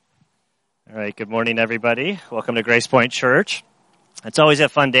All right, good morning, everybody. Welcome to Grace Point Church. It's always a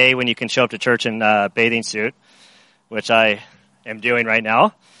fun day when you can show up to church in a bathing suit, which I am doing right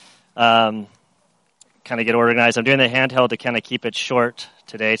now. Kind of get organized. I'm doing the handheld to kind of keep it short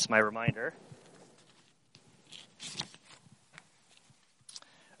today. It's my reminder.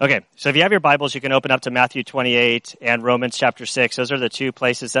 Okay, so if you have your Bibles, you can open up to Matthew 28 and Romans chapter 6. Those are the two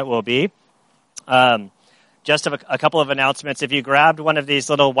places that we'll be. Just a couple of announcements. If you grabbed one of these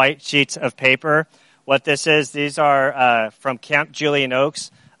little white sheets of paper, what this is, these are from Camp Julian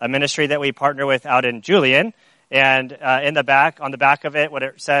Oaks, a ministry that we partner with out in Julian. And on the back of it, what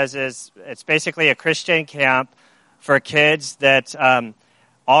it says is it's basically a Christian camp for kids that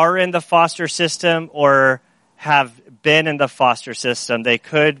are in the foster system or have been in the foster system. They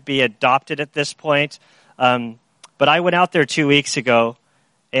could be adopted at this point. But I went out there 2 weeks ago,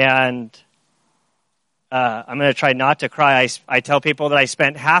 and I'm going to try not to cry. I tell people that I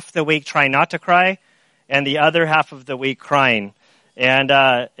spent half the week trying not to cry and the other half of the week crying. And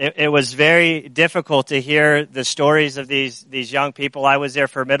it was very difficult to hear the stories of these young people. I was there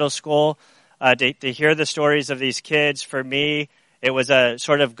for middle school. To hear the stories of these kids, for me, it was a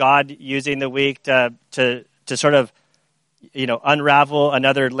sort of God using the week to sort of, unravel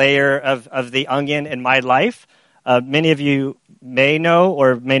another layer of the onion in my life. Many of you may know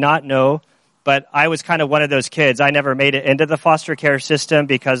or may not know, but I was kind of one of those kids. I never made it into the foster care system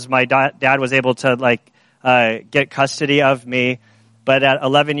because my dad was able to get custody of me. But at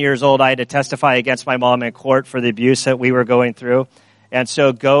 11 years old, I had to testify against my mom in court for the abuse that we were going through. And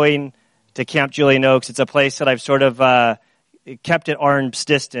so going to Camp Julian Oaks, it's a place that I've sort of kept at arm's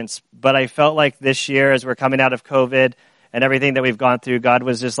distance. But I felt like this year, as we're coming out of COVID and everything that we've gone through, God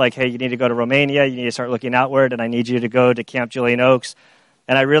was just like, hey, you need to go to Romania. You need to start looking outward, and I need you to go to Camp Julian Oaks.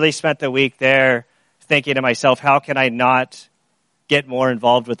 And I really spent the week there thinking to myself, how can I not get more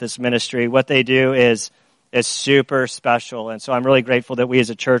involved with this ministry? What they do is super special. And so I'm really grateful that we as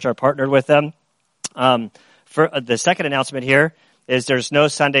a church are partnered with them. For the second announcement here is there's no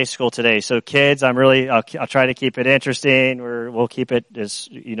Sunday school today. So kids, I'll try to keep it interesting, or we'll keep it as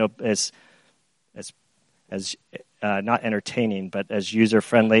not entertaining, but as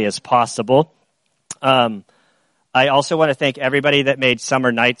user-friendly as possible. I also want to thank everybody that made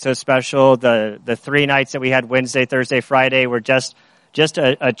summer night so special. The 3 nights that we had, Wednesday, Thursday, Friday, were just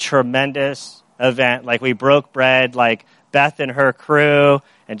a tremendous event. Like, we broke bread, like Beth and her crew,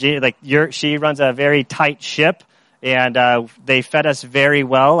 and she runs a very tight ship, and they fed us very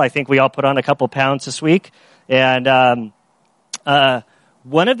well. I think we all put on a couple pounds this week. And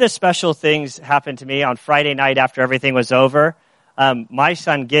one of the special things happened to me on Friday night after everything was over. My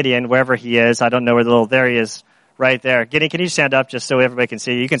son Gideon, wherever he is, I don't know where there he is. Right there. Gideon, can you stand up just so everybody can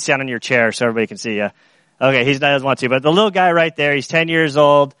see you? You can stand on your chair so everybody can see you. Okay, he doesn't want to, but the little guy right there, he's 10 years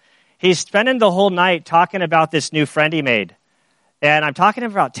old. He's spending the whole night talking about this new friend he made. And I'm talking to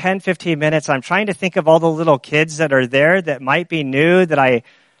him for about 10, 15 minutes. I'm trying to think of all the little kids that are there that might be new that I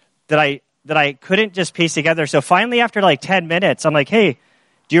couldn't just piece together. So finally, after like 10 minutes, I'm like, hey,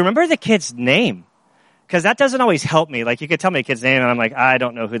 do you remember the kid's name? Because that doesn't always help me. Like, you could tell me a kid's name, and I'm like, I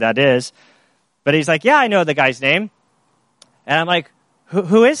don't know who that is. But he's like, yeah, I know the guy's name. And I'm like,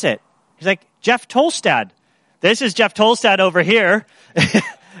 who is it? He's like, Jeff Tolstad. This is Jeff Tolstad over here.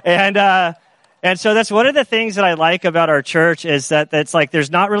 And so that's one of the things that I like about our church is that it's like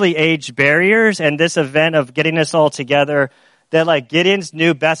there's not really age barriers. And this event of getting us all together, that like Gideon's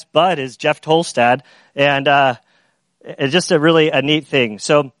new best bud is Jeff Tolstad. And it's just a neat thing.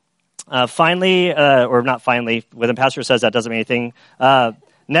 So finally, or not finally, when the pastor says that doesn't mean anything.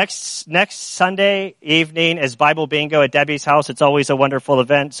 Next Sunday evening is Bible Bingo at Debbie's house. It's always a wonderful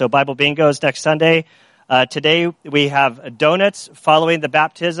event. So Bible Bingo is next Sunday. Today we have donuts following the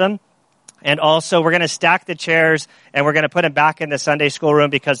baptism. And also we're going to stack the chairs and we're going to put them back in the Sunday school room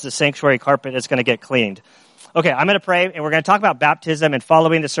because the sanctuary carpet is going to get cleaned. Okay, I'm going to pray and we're going to talk about baptism, and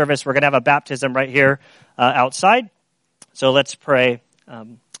following the service we're going to have a baptism right here outside. So let's pray.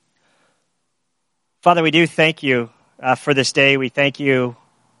 Father, we do thank you for this day. We thank you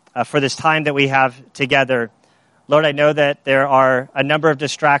for this time that we have together. Lord, I know that there are a number of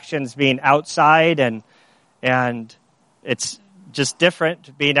distractions being outside, and it's just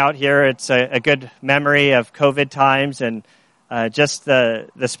different being out here. It's a good memory of COVID times and just the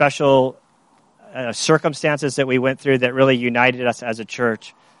special circumstances that we went through that really united us as a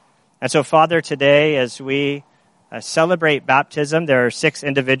church. And so, Father, today as we celebrate baptism, there are 6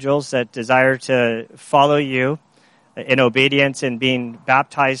 individuals that desire to follow you in obedience and being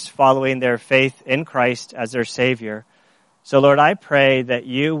baptized following their faith in Christ as their Savior. So, Lord, I pray that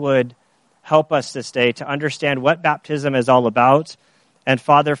you would help us this day to understand what baptism is all about And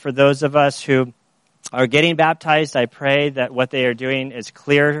Father, for those of us who are getting baptized, I pray that what they are doing is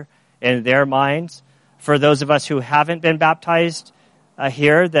clear in their minds. For those of us who haven't been baptized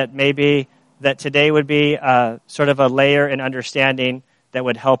here, that maybe that today would be sort of a layer in understanding that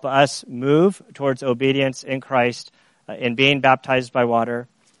would help us move towards obedience in Christ in being baptized by water.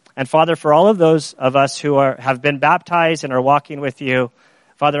 And Father, for all of those of us who have been baptized and are walking with you,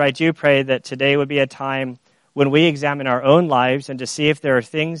 Father, I do pray that today would be a time when we examine our own lives and to see if there are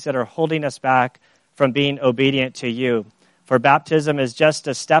things that are holding us back from being obedient to you. For baptism is just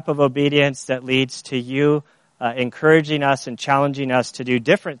a step of obedience that leads to you encouraging us and challenging us to do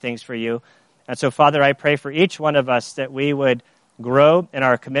different things for you. And so, Father, I pray for each one of us that we would grow in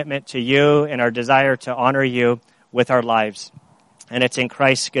our commitment to you and our desire to honor you with our lives. And it's in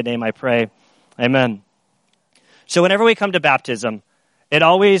Christ's good name I pray. Amen. So whenever we come to baptism,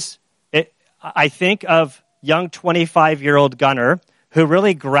 I think of young 25-year-old Gunnar who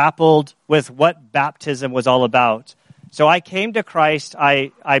really grappled with what baptism was all about. So I came to Christ.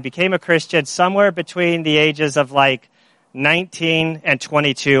 I became a Christian somewhere between the ages of like 19 and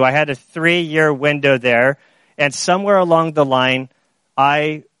 22. I had a 3-year window there. And somewhere along the line,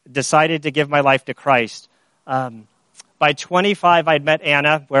 I decided to give my life to Christ. By 25, I'd met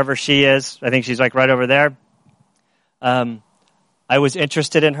Anna, wherever she is. I think she's like right over there. I was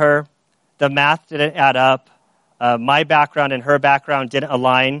interested in her. The math didn't add up. My background and her background didn't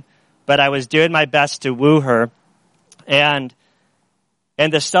align, but I was doing my best to woo her. And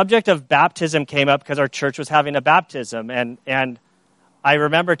the subject of baptism came up because our church was having a baptism. And I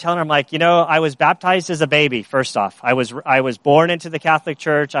remember telling her, I'm like, I was baptized as a baby, first off. I was born into the Catholic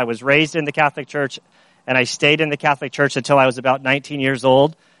Church. I was raised in the Catholic Church, and I stayed in the Catholic Church until I was about 19 years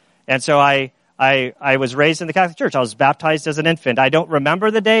old. And so I was raised in the Catholic Church. I was baptized as an infant. I don't remember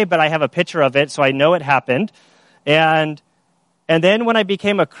the day, but I have a picture of it, so I know it happened. And then when I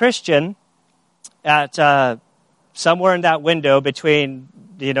became a Christian at somewhere in that window between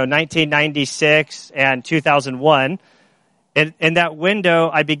 1996 and 2001, in that window,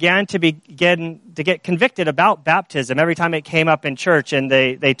 I began to get convicted about baptism every time it came up in church, and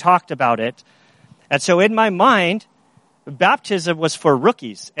they talked about it. And so in my mind, baptism was for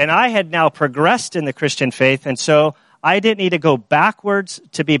rookies, and I had now progressed in the Christian faith, and so I didn't need to go backwards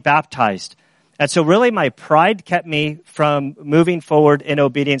to be baptized. And so really my pride kept me from moving forward in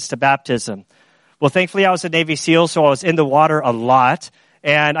obedience to baptism. Well, thankfully I was a Navy SEAL, so I was in the water a lot,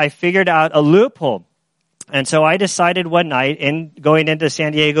 and I figured out a loophole. And so I decided one night, going into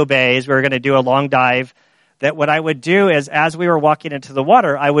San Diego Bay, as we were going to do a long dive, that what I would do is, as we were walking into the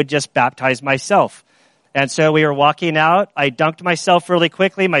water, I would just baptize myself. And so we were walking out. I dunked myself really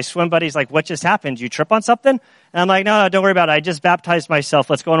quickly. My swim buddy's like, "What just happened? You trip on something?" And I'm like, no, don't worry about it. I just baptized myself.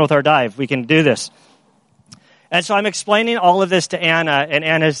 Let's go on with our dive. We can do this. And so I'm explaining all of this to Anna, and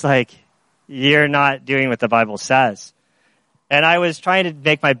Anna's like, "You're not doing what the Bible says." And I was trying to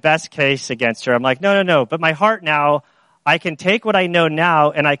make my best case against her. I'm like, no. But my heart now, I can take what I know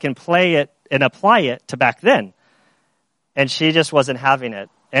now and I can play it and apply it to back then. And she just wasn't having it.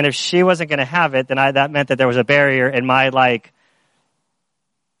 And if she wasn't going to have it, then that meant that there was a barrier in my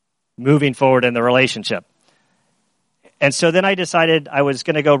moving forward in the relationship. And so then I decided I was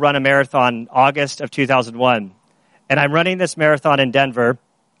going to go run a marathon August of 2001. And I'm running this marathon in Denver.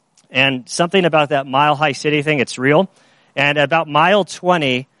 And something about that Mile High City thing, it's real. And about mile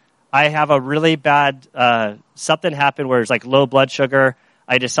 20, I have a really bad, something happened where it's like low blood sugar.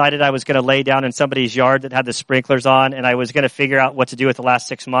 I decided I was going to lay down in somebody's yard that had the sprinklers on, and I was going to figure out what to do with the last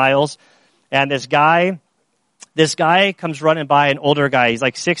 6 miles. And this guy comes running by, an older guy. He's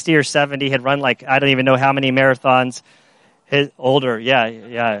like 60 or 70, had run I don't even know how many marathons. Older,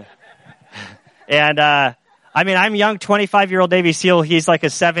 yeah. And, I'm young, 25-year-old Navy SEAL. He's like a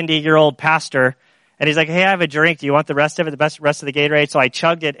 70-year-old pastor. And he's like, "Hey, I have a drink. Do you want the rest of it, the rest of the Gatorade?" So I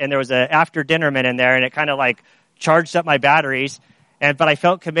chugged it, and there was an after-dinnerman in there, and it kind of charged up my batteries. But I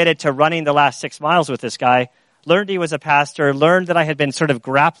felt committed to running the last 6 miles with this guy. Learned he was a pastor, learned that I had been sort of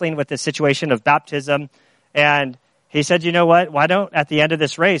grappling with the situation of baptism. And he said, "You know what? At the end of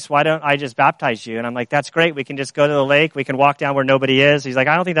this race, why don't I just baptize you?" And I'm like, "That's great. We can just go to the lake. We can walk down where nobody is." He's like,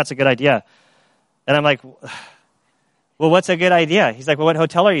 "I don't think that's a good idea." And I'm like, "Well, what's a good idea?" He's like, "Well, what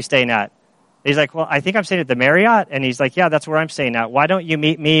hotel are you staying at?" He's like, "Well, I think I'm staying at the Marriott." And he's like, "Yeah, that's where I'm staying at. Why don't you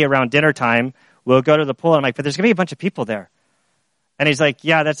meet me around dinner time? We'll go to the pool." And I'm like, "But there's going to be a bunch of people there." And he's like,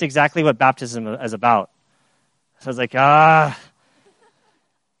 "Yeah, that's exactly what baptism is about." So I was like,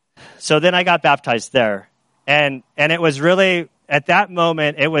 So then I got baptized there. And it was really, at that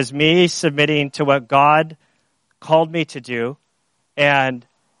moment, it was me submitting to what God called me to do. And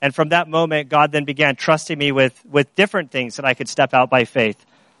And from that moment, God then began trusting me with different things that I could step out by faith.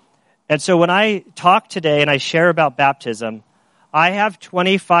 And so when I talk today and I share about baptism, I have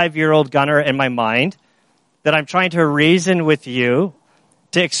 25-year-old Gunnar in my mind that I'm trying to reason with you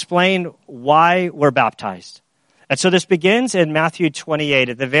to explain why we're baptized. And so this begins in Matthew 28.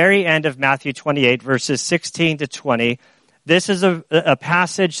 At the very end of Matthew 28, verses 16 to 20, this is a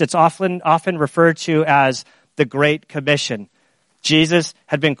passage that's often referred to as the Great Commission. Jesus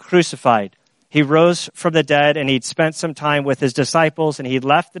had been crucified. He rose from the dead, and he'd spent some time with his disciples, and he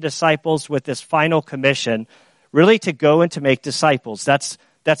left the disciples with this final commission, really to go and to make disciples. That's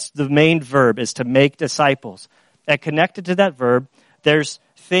the main verb, is to make disciples. And connected to that verb, there's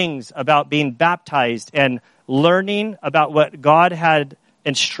things about being baptized and learning about what God had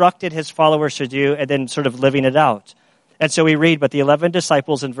instructed his followers to do and then sort of living it out. And so we read, but the 11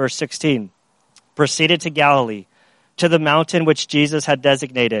 disciples in verse 16 proceeded to Galilee, to the mountain which Jesus had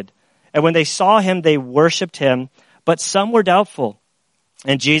designated. And when they saw him, they worshipped him, but some were doubtful.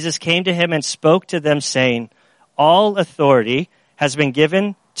 And Jesus came to him and spoke to them, saying, all authority has been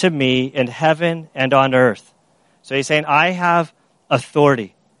given to me in heaven and on earth. So he's saying, I have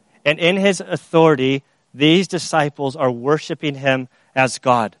authority. And in his authority, these disciples are worshiping him as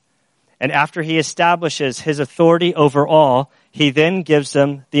God. And after he establishes his authority over all, he then gives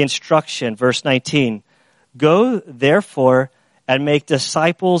them the instruction. Verse 19, go therefore and make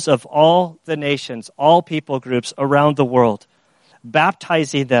disciples of all the nations, all people groups around the world,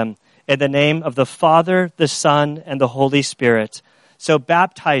 baptizing them in the name of the Father, the Son, and the Holy Spirit. So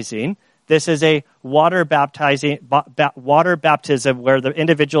baptizing, this is a water baptism where the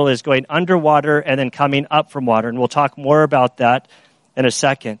individual is going underwater and then coming up from water. And we'll talk more about that in a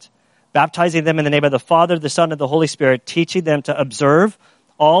second. Baptizing them in the name of the Father, the Son, and the Holy Spirit, teaching them to observe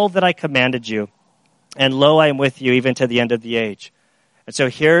all that I commanded you. And lo, I am with you even to the end of the age. And so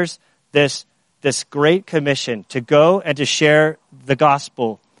here's this great commission to go and to share the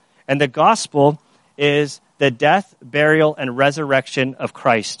gospel. And the gospel is the death, burial, and resurrection of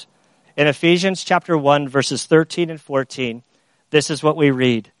Christ. In Ephesians chapter 1, verses 13 and 14, this is what we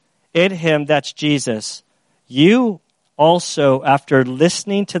read. In him, that's Jesus, you also, after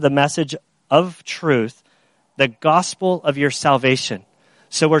listening to the message of truth, the gospel of your salvation.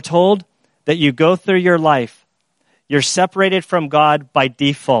 So we're told that you go through your life, you're separated from God by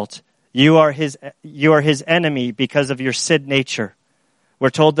default. You are his enemy because of your sin nature. We're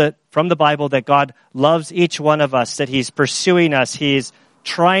told that from the Bible that God loves each one of us, that he's pursuing us. He's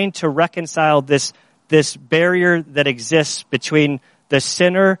trying to reconcile this barrier that exists between the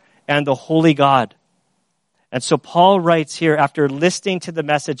sinner and the holy God. And so Paul writes here, after listening to the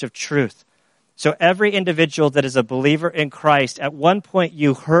message of truth. So every individual that is a believer in Christ, at one point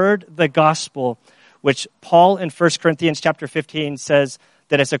you heard the gospel, which Paul in 1 Corinthians chapter 15 says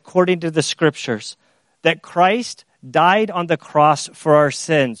that it's according to the scriptures, that Christ died on the cross for our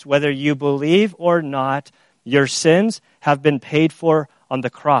sins. Whether you believe or not, your sins have been paid for on the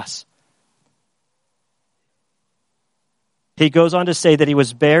cross. He goes on to say that he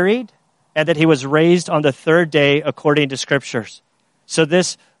was buried and that he was raised on the third day according to scriptures. So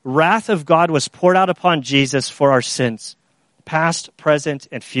this wrath of God was poured out upon Jesus for our sins, past, present,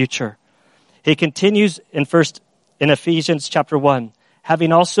 and future. He continues in Ephesians chapter 1,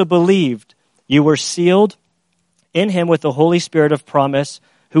 having also believed, you were sealed in him with the Holy Spirit of promise,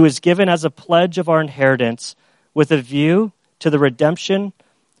 who is given as a pledge of our inheritance, with a view to the redemption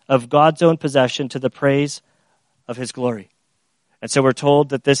of God's own possession, to the praise of his glory. And so we're told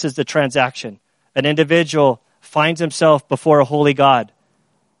that this is the transaction. An individual finds himself before a holy God.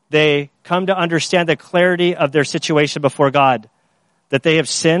 They come to understand the clarity of their situation before God, that they have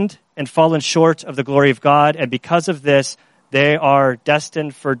sinned and fallen short of the glory of God, and because of this, they are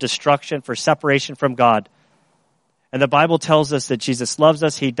destined for destruction, for separation from God. And the Bible tells us that Jesus loves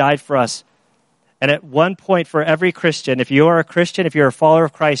us, he died for us. And at one point for every Christian, if you are a Christian, if you're a follower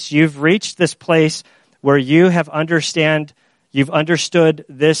of Christ, you've reached this place where you have you've understood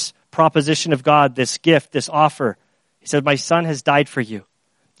this proposition of God, this gift, this offer. He said, my son has died for you.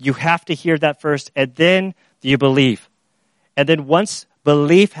 You have to hear that first, and then you believe. And then once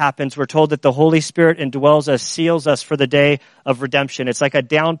belief happens, we're told that the Holy Spirit indwells us, seals us for the day of redemption. It's like a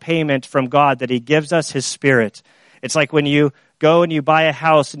down payment from God that he gives us his Spirit. It's like when you go and you buy a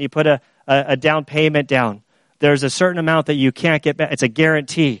house and you put a down payment down. There's a certain amount that you can't get back. It's a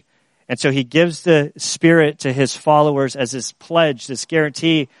guarantee. And so he gives the Spirit to his followers as his pledge, this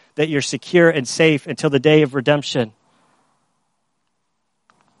guarantee that you're secure and safe until the day of redemption.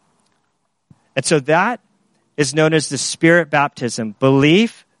 And so that is known as the Spirit baptism.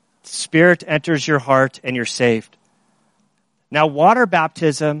 Belief, Spirit enters your heart, and you're saved. Now, water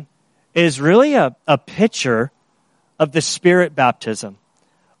baptism is really a picture of the Spirit baptism.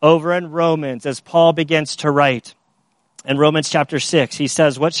 Over in Romans, as Paul begins to write, in Romans chapter 6, he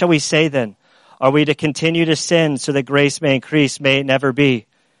says, "What shall we say then? Are we to continue to sin so that grace may increase? May it never be.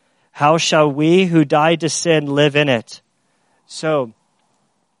 How shall we who died to sin live in it?" So,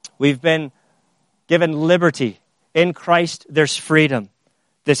 we've been given liberty. In Christ, there's freedom.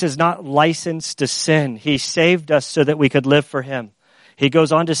 This is not license to sin. He saved us so that we could live for him. He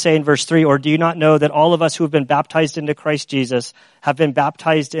goes on to say in verse 3, "Or do you not know that all of us who have been baptized into Christ Jesus have been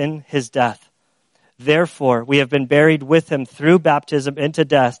baptized in his death? Therefore, we have been buried with him through baptism into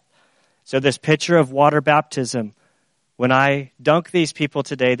death." So this picture of water baptism, when I dunk these people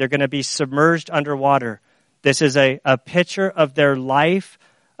today, they're going to be submerged underwater. This is a picture of their life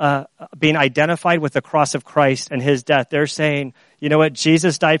being identified with the cross of Christ and his death. They're saying, you know what,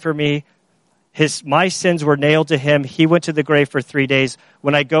 Jesus died for me. My sins were nailed to him. He went to the grave for 3 days.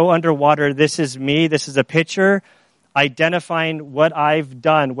 When I go underwater, this is me. This is a picture identifying what I've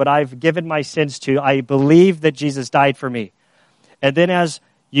done, what I've given my sins to. I believe that Jesus died for me. And then as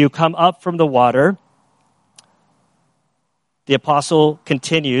you come up from the water, the apostle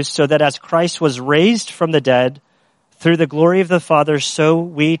continues, "So that as Christ was raised from the dead through the glory of the Father, so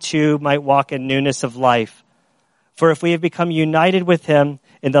we too might walk in newness of life. For if we have become united with him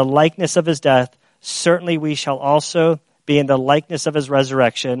in the likeness of his death, certainly we shall also be in the likeness of his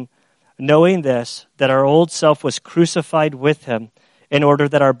resurrection, knowing this, that our old self was crucified with him in order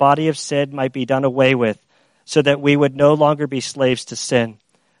that our body of sin might be done away with, so that we would no longer be slaves to sin.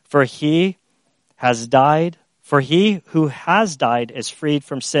 For he who has died is freed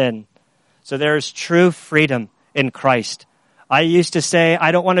from sin." So there is true freedom in Christ. I used to say,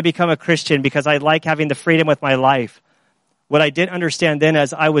 I don't want to become a Christian because I like having the freedom with my life. What I didn't understand then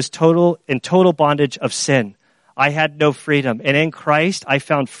is I was in total bondage of sin. I had no freedom. And in Christ, I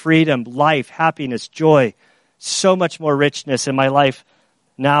found freedom, life, happiness, joy, so much more richness in my life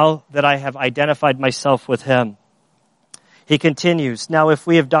now that I have identified myself with him. He continues, "Now if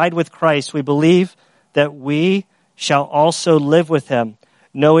we have died with Christ, we believe that we shall also live with him,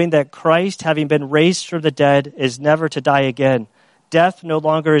 knowing that Christ, having been raised from the dead, is never to die again. Death no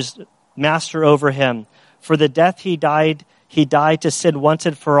longer is master over him. For the death he died to sin once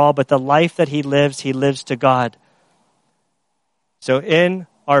and for all, but the life that he lives to God." So in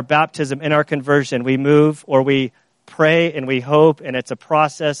our baptism, in our conversion, we move or we pray and we hope, and it's a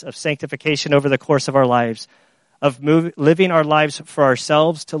process of sanctification over the course of our lives, of living our lives for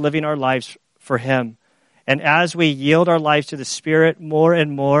ourselves to living our lives for him. And as we yield our lives to the Spirit more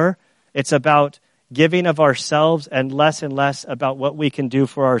and more, it's about giving of ourselves and less about what we can do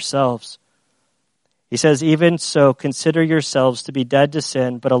for ourselves. He says, "Even so, consider yourselves to be dead to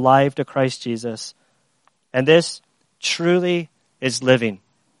sin, but alive to Christ Jesus." And this truly is living.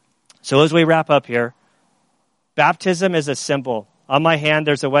 So as we wrap up here, baptism is a symbol. On my hand,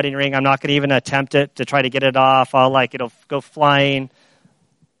 there's a wedding ring. I'm not going to even attempt it to try to get it off. It'll go flying.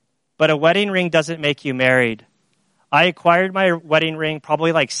 But a wedding ring doesn't make you married. I acquired my wedding ring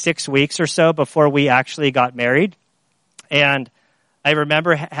probably 6 weeks or so before we actually got married. And I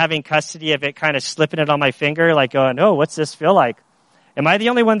remember having custody of it, kind of slipping it on my finger, going, "Oh, what's this feel like? Am I the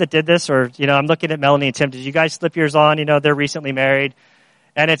only one that did this?" Or, I'm looking at Melanie and Tim. Did you guys slip yours on? They're recently married.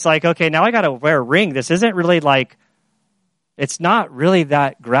 And it's okay, now I got to wear a ring. This isn't really it's not really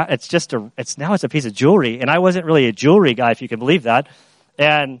that, now it's a piece of jewelry. And I wasn't really a jewelry guy, if you can believe that.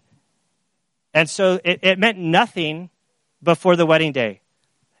 And so it meant nothing before the wedding day.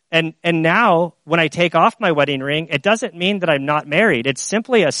 And now, when I take off my wedding ring, it doesn't mean that I'm not married. It's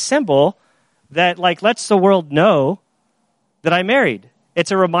simply a symbol that lets the world know that I'm married.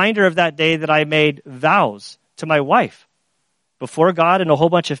 It's a reminder of that day that I made vows to my wife before God and a whole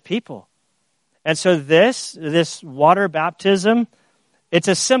bunch of people. And so this water baptism, it's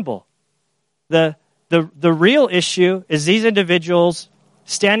a symbol. The real issue is these individuals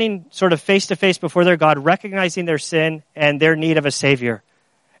standing sort of face to face before their God, recognizing their sin and their need of a Savior,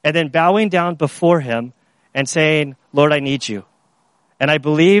 and then bowing down before him and saying, "Lord, I need you. And I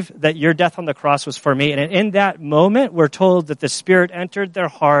believe that your death on the cross was for me." And in that moment, we're told that the Spirit entered their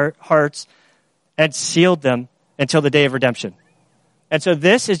hearts and sealed them until the day of redemption. And so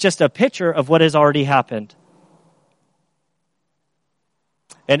this is just a picture of what has already happened.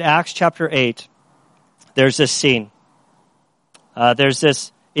 In Acts chapter 8, there's this scene. There's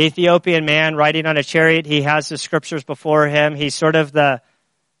this Ethiopian man riding on a chariot. He has the scriptures before him. He's sort of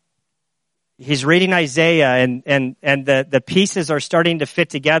he's reading Isaiah, and the pieces are starting to fit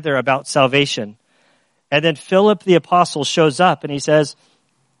together about salvation. And then Philip the apostle shows up, and he says,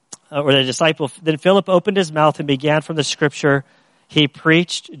 or the disciple, then Philip opened his mouth and began from the scripture. He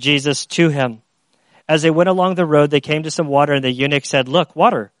preached Jesus to him. As they went along the road, they came to some water, and the eunuch said, "Look,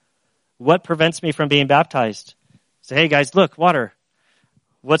 water. What prevents me from being baptized?" So, hey guys, look, water.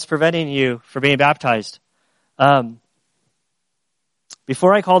 What's preventing you from being baptized?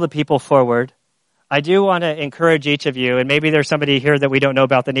 Before I call the people forward, I do want to encourage each of you, and maybe there's somebody here that we don't know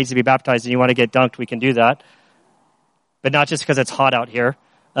about that needs to be baptized and you want to get dunked, we can do that. But not just because it's hot out here.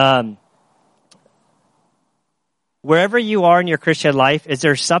 Wherever you are in your Christian life, is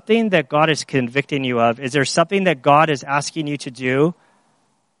there something that God is convicting you of? Is there something that God is asking you to do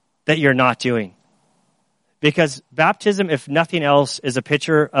that you're not doing? Because baptism, if nothing else, is a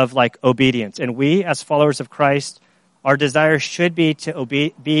picture of like obedience. And we, as followers of Christ, our desire should be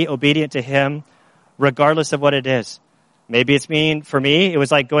to be obedient to Him, regardless of what it is. Maybe for me, it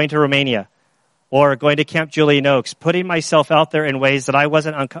was like going to Romania or going to Camp Julian Oaks, putting myself out there in ways that I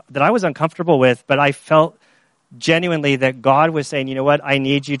was uncomfortable with, but I felt genuinely that God was saying, you know what, I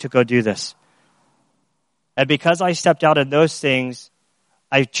need you to go do this. And because I stepped out in those things,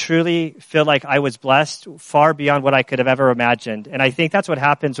 I truly feel like I was blessed far beyond what I could have ever imagined. And I think that's what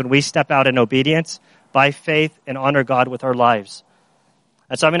happens when we step out in obedience by faith and honor God with our lives.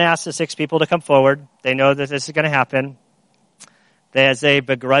 And so I'm going to ask the 6 people to come forward. They know that this is going to happen. As they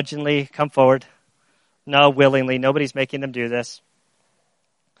begrudgingly come forward. No, willingly. Nobody's making them do this.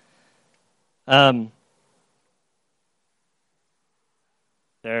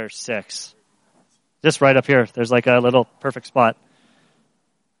 There's 6. Just right up here. There's like a little perfect spot.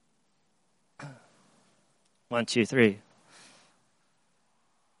 1, 2, 3,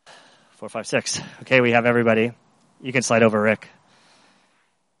 4, 5, 6. Okay, we have everybody. You can slide over, Rick.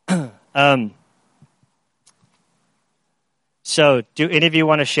 So, do any of you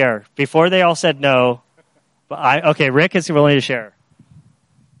want to share? Before they all said no, but Rick is willing to share.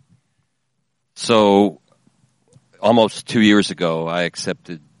 So, almost 2 years ago, I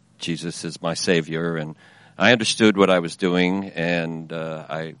accepted Jesus as my Savior, and I understood what I was doing, and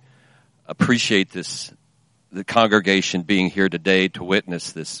I appreciate the congregation being here today to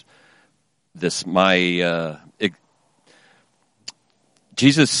witness this.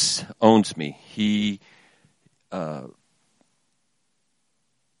 Jesus owns me.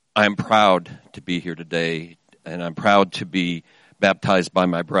 I'm proud to be here today, and I'm proud to be baptized by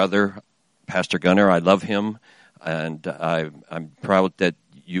my brother, Pastor Gunnar. I love him, and I'm proud that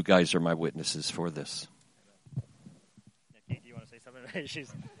you guys are my witnesses for this. Nikki, do you want to say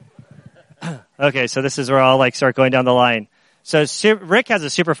something? Okay, so this is where I'll start going down the line. So Rick has a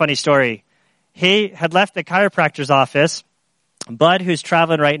super funny story. He had left the chiropractor's office. Bud, who's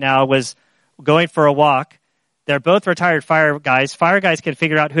traveling right now, was going for a walk. They're both retired fire guys. Fire guys can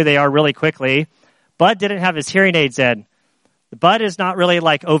figure out who they are really quickly. Bud didn't have his hearing aids in. Bud is not really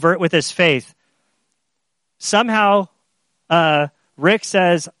overt with his faith. Somehow, Rick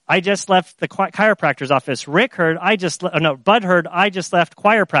says, "I just left the chiropractor's office." Bud heard, "I just left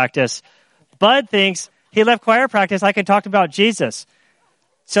choir practice." Bud thinks he left choir practice. I can talk about Jesus.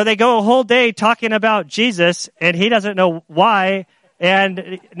 So they go a whole day talking about Jesus, and he doesn't know why.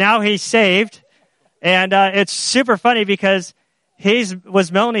 And now he's saved. And it's super funny because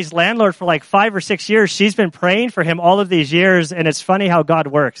was Melanie's landlord for 5 or 6 years. She's been praying for him all of these years, and it's funny how God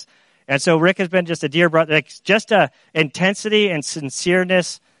works. And so Rick has been just a dear brother, just a intensity and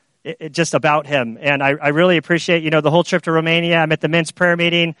sincereness just about him. And I really appreciate, the whole trip to Romania. I'm at the men's prayer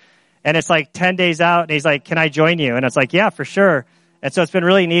meeting. And it's 10 days out, and he's like, "Can I join you?" And it's yeah, for sure. And so it's been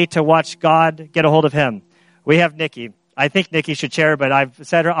really neat to watch God get a hold of him. We have Nikki. I think Nikki should share, but I've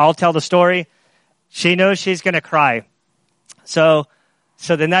said I'll tell the story. She knows she's going to cry. So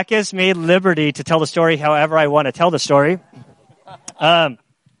then that gives me liberty to tell the story however I want to tell the story.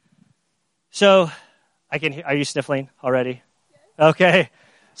 So are you sniffling already? Okay.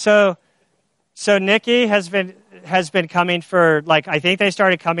 So Nikki has been coming for I think they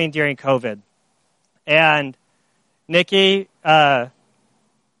started coming during COVID. And Nikki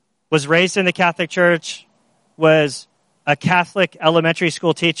was raised in the Catholic Church, was a Catholic elementary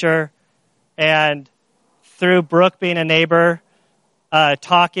school teacher, and through Brooke being a neighbor,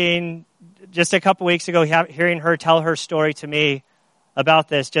 talking just a couple weeks ago, hearing her tell her story to me about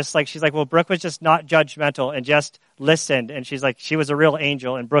this, she's well, Brooke was just not judgmental and just listened, and she's she was a real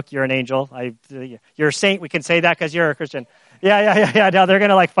angel, and Brooke, you're an angel. You're a saint. We can say that because you're a Christian. Yeah. Now they're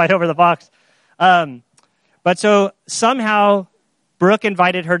gonna fight over the box. But so somehow Brooke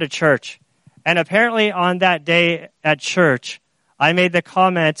invited her to church, and apparently on that day at church, I made the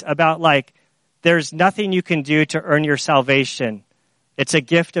comment about there's nothing you can do to earn your salvation. It's a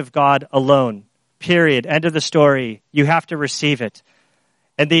gift of God alone. Period. End of the story. You have to receive it.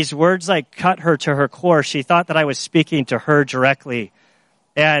 And these words like cut her to her core. She thought that I was speaking to her directly.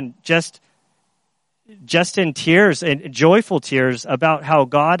 And just in tears and joyful tears about how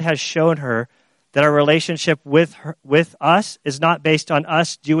God has shown her that our relationship with us is not based on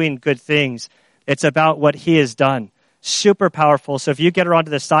us doing good things. It's about what he has done. Super powerful. So if you get her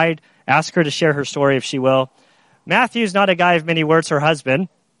onto the side, ask her to share her story if she will. Matthew's not a guy of many words, her husband.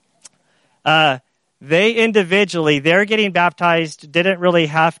 They individually, they're getting baptized, didn't really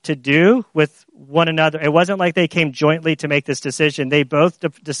have to do with one another. It wasn't like they came jointly to make this decision. They both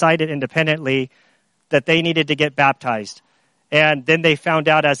decided independently that they needed to get baptized. And then they found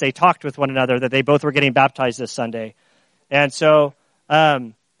out as they talked with one another that they both were getting baptized this Sunday. And so,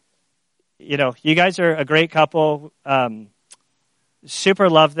 you guys are a great couple. Super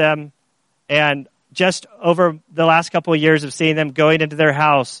love them. And just over the last couple of years of seeing them going into their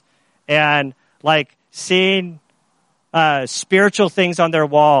house and like seeing spiritual things on their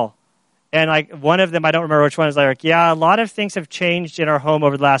wall. And like one of them, I don't remember which one, is like, yeah, a lot of things have changed in our home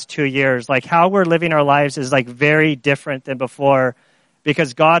over the last 2 years. Like how we're living our lives is like very different than before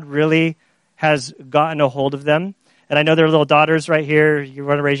because God really has gotten a hold of them. And I know their little daughters right here. You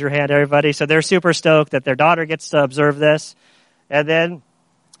want to raise your hand, everybody. So they're super stoked that their daughter gets to observe this. And then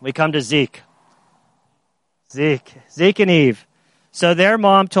we come to Zeke and Eve. So their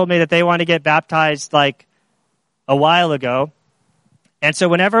mom told me that they want to get baptized like a while ago. And so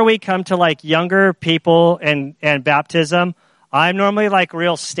whenever we come to like younger people and baptism, I'm normally like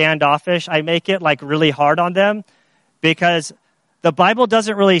real standoffish. I make it like really hard on them because the Bible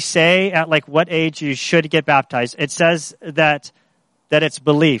doesn't really say at like what age you should get baptized. It says that it's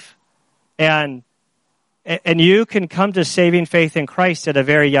belief. And you can come to saving faith in Christ at a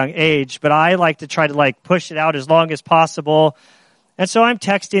very young age, but I like to try to like push it out as long as possible. And so I'm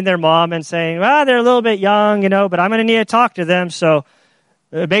texting their mom and saying, well, they're a little bit young, but I'm going to need to talk to them. So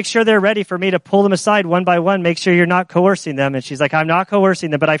make sure they're ready for me to pull them aside one by one. Make sure you're not coercing them. And she's like, I'm not coercing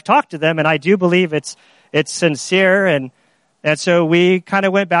them, but I've talked to them and I do believe it's sincere. And so we kind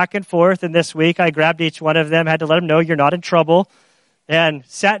of went back and forth. And this week I grabbed each one of them, had to let them know you're not in trouble, and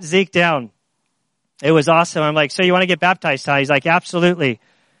sat Zeke down. It was awesome. I'm like, so you want to get baptized, huh? He's like, absolutely.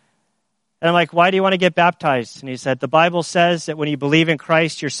 And I'm like, why do you want to get baptized? And he said, the Bible says that when you believe in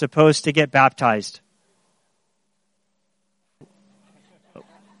Christ, you're supposed to get baptized.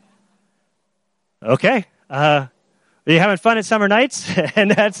 Okay. Are you having fun at summer nights?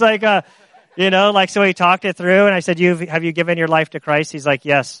 And that's like, so he talked it through. And I said, have you given your life to Christ? He's like,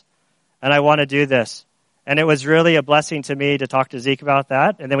 yes. And I want to do this. And it was really a blessing to me to talk to Zeke about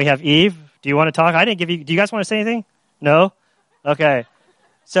that. And then we have Eve. Do you want to talk? Do you guys want to say anything? No? Okay.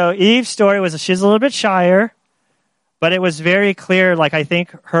 So Eve's story was she's a little bit shyer, but it was very clear. Like I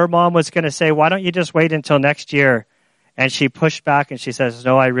think her mom was going to say, why don't you just wait until next year? And she pushed back and she says,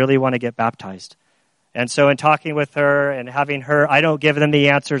 no, I really want to get baptized. And so in talking with her and having her, I don't give them the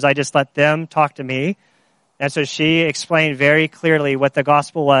answers. I just let them talk to me. And so she explained very clearly what the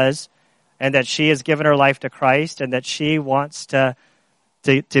gospel was and that she has given her life to Christ and that she wants to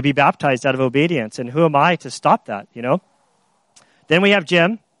be baptized out of obedience. And who am I to stop that, Then we have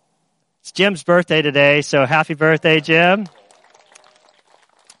Jim. It's Jim's birthday today, so happy birthday, Jim.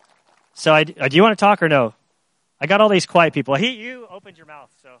 So do you want to talk or no? I got all these quiet people. You opened your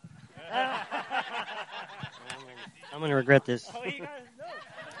mouth, so. I'm going to regret this. Oh, you guys know.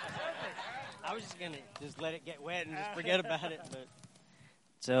 I was just going to let it get wet and just forget about it. But.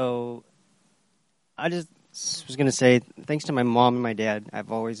 So I just was going to say, thanks to my mom and my dad,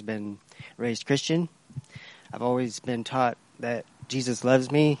 I've always been raised Christian. I've always been taught that Jesus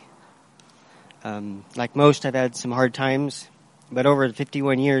loves me. Like most, I've had some hard times. But over the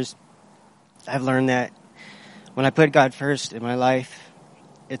 51 years, I've learned that when I put God first in my life,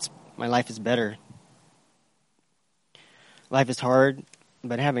 my life is better. Life is hard,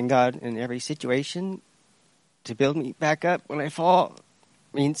 but having God in every situation to build me back up when I fall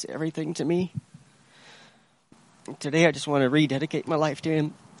means everything to me. Today I just want to rededicate my life to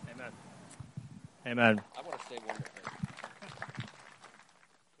Him. Amen. Amen. I want to say one more thing.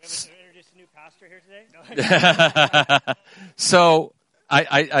 We haven't introduced a new pastor here today? No. So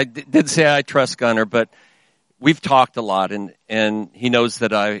I did say I trust Gunnar, but we've talked a lot, and he knows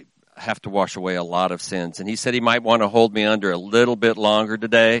that I have to wash away a lot of sins. And he said he might want to hold me under a little bit longer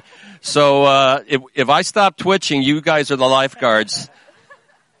today. So if I stop twitching, you guys are the lifeguards.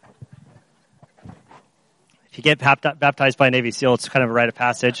 If you get baptized by a Navy SEAL, it's kind of a rite of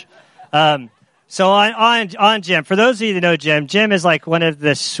passage. So on Jim, for those of you that know Jim is like one of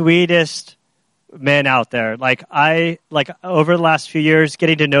the sweetest men out there. Like over the last few years,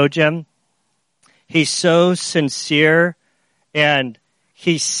 getting to know Jim, he's so sincere and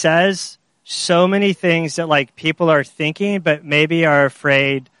he says so many things that like people are thinking, but maybe are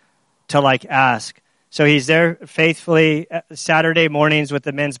afraid to like ask. So he's there faithfully Saturday mornings with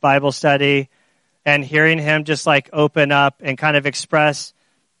the men's Bible study, and hearing him just like open up and kind of express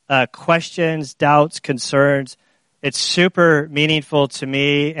questions, doubts, concerns. It's super meaningful to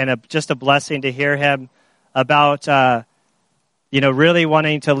me, and just a blessing to hear him about, really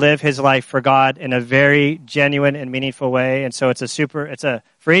wanting to live his life for God in a very genuine and meaningful way. And so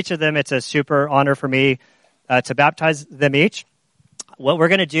for each of them, it's a super honor for me to baptize them each. What we're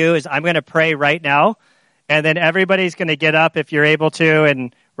going to do is I'm going to pray right now, and then everybody's going to get up if you're able to,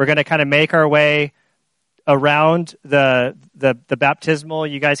 and we're going to kind of make our way around the baptismal.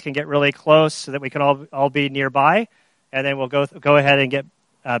 You guys can get really close so that we can all be nearby, and then we'll go ahead and get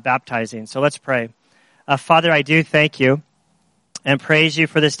baptizing. So let's pray. Father, I do thank you and praise you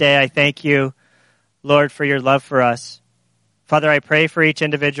for this day. I thank you, Lord, for your love for us. Father, I pray for each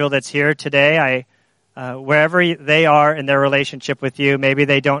individual that's here today. Wherever they are in their relationship with you, maybe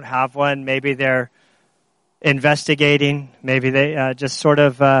they don't have one, maybe they're investigating, maybe they just sort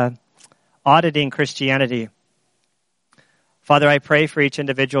of auditing Christianity. Father, I pray for each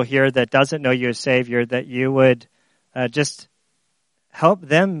individual here that doesn't know you as Savior, that you would just help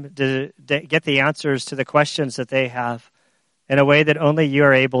them to get the answers to the questions that they have in a way that only you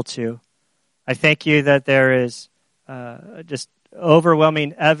are able to. I thank you that there is just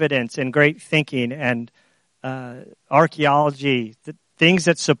overwhelming evidence and great thinking and archaeology, the things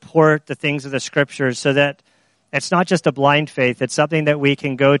that support the things of the Scriptures, so that it's not just a blind faith, it's something that we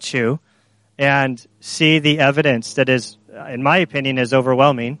can go to and see the evidence that is, in my opinion, is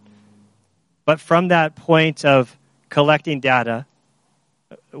overwhelming. But from that point of collecting data,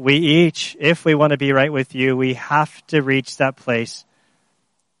 we each, if we want to be right with you, we have to reach that place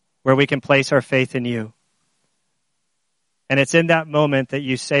where we can place our faith in you. And it's in that moment that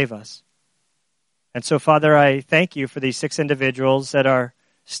you save us. And so, Father, I thank you for these 6 individuals that are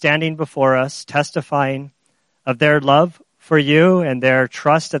standing before us, testifying of their love for you and their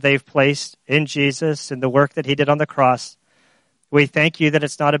trust that they've placed in Jesus and the work that he did on the cross. We thank you that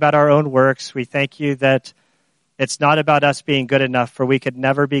it's not about our own works. We thank you that it's not about us being good enough, for we could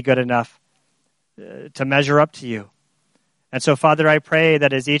never be good enough to measure up to you. And so, Father, I pray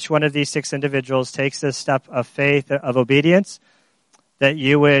that as each one of these 6 individuals takes this step of faith, of obedience, that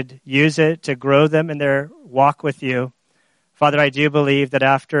you would use it to grow them in their walk with you. Father, I do believe that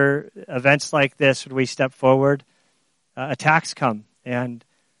after events like this, when we step forward, attacks come and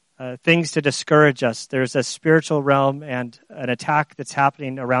things to discourage us. There's a spiritual realm and an attack that's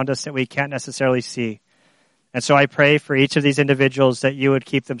happening around us that we can't necessarily see. And so I pray for each of these individuals that you would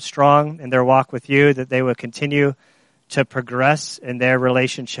keep them strong in their walk with you, that they would continue to progress in their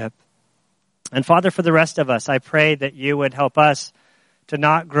relationship. And Father, for the rest of us, I pray that you would help us to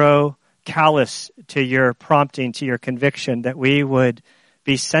not grow callous to your prompting, to your conviction, that we would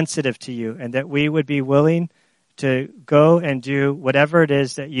be sensitive to you and that we would be willing to go and do whatever it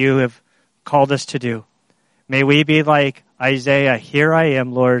is that you have called us to do. May we be like Isaiah, here I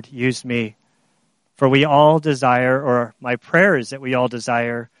am, Lord, use me. For we all desire, or my prayer is that we all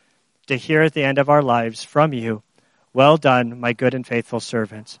desire, to hear at the end of our lives from you, well done, my good and faithful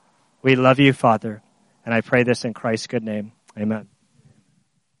servant. We love you, Father, and I pray this in Christ's good name. Amen.